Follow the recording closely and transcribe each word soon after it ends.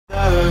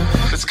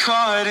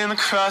Caught in the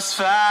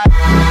crossfire.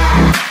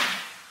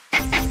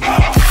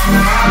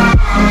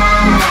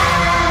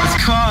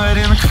 It's caught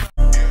in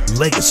the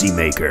Legacy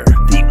Maker,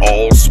 the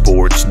All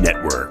Sports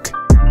Network.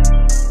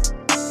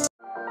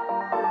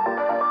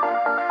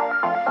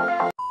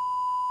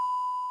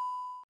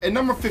 At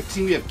number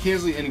 15, we have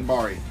Kingsley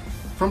Enagbare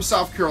from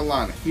South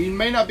Carolina. He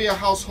may not be a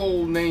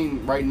household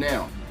name right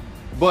now,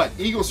 but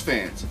Eagles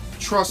fans,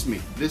 trust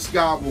me, this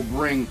guy will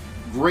bring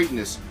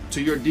greatness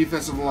to your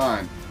defensive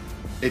line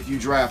if you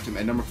draft him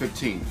at number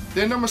 15.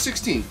 Then number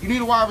 16, you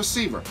need a wide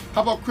receiver.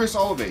 How about Chris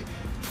Olave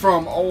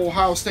from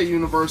Ohio State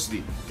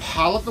University?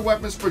 Pile up the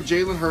weapons for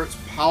Jalen Hurts,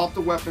 pile up the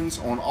weapons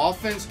on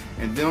offense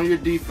and then on your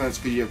defense,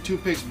 because you have 2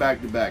 picks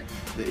back to back.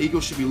 The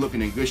Eagles should be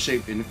looking in good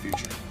shape in the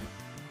future.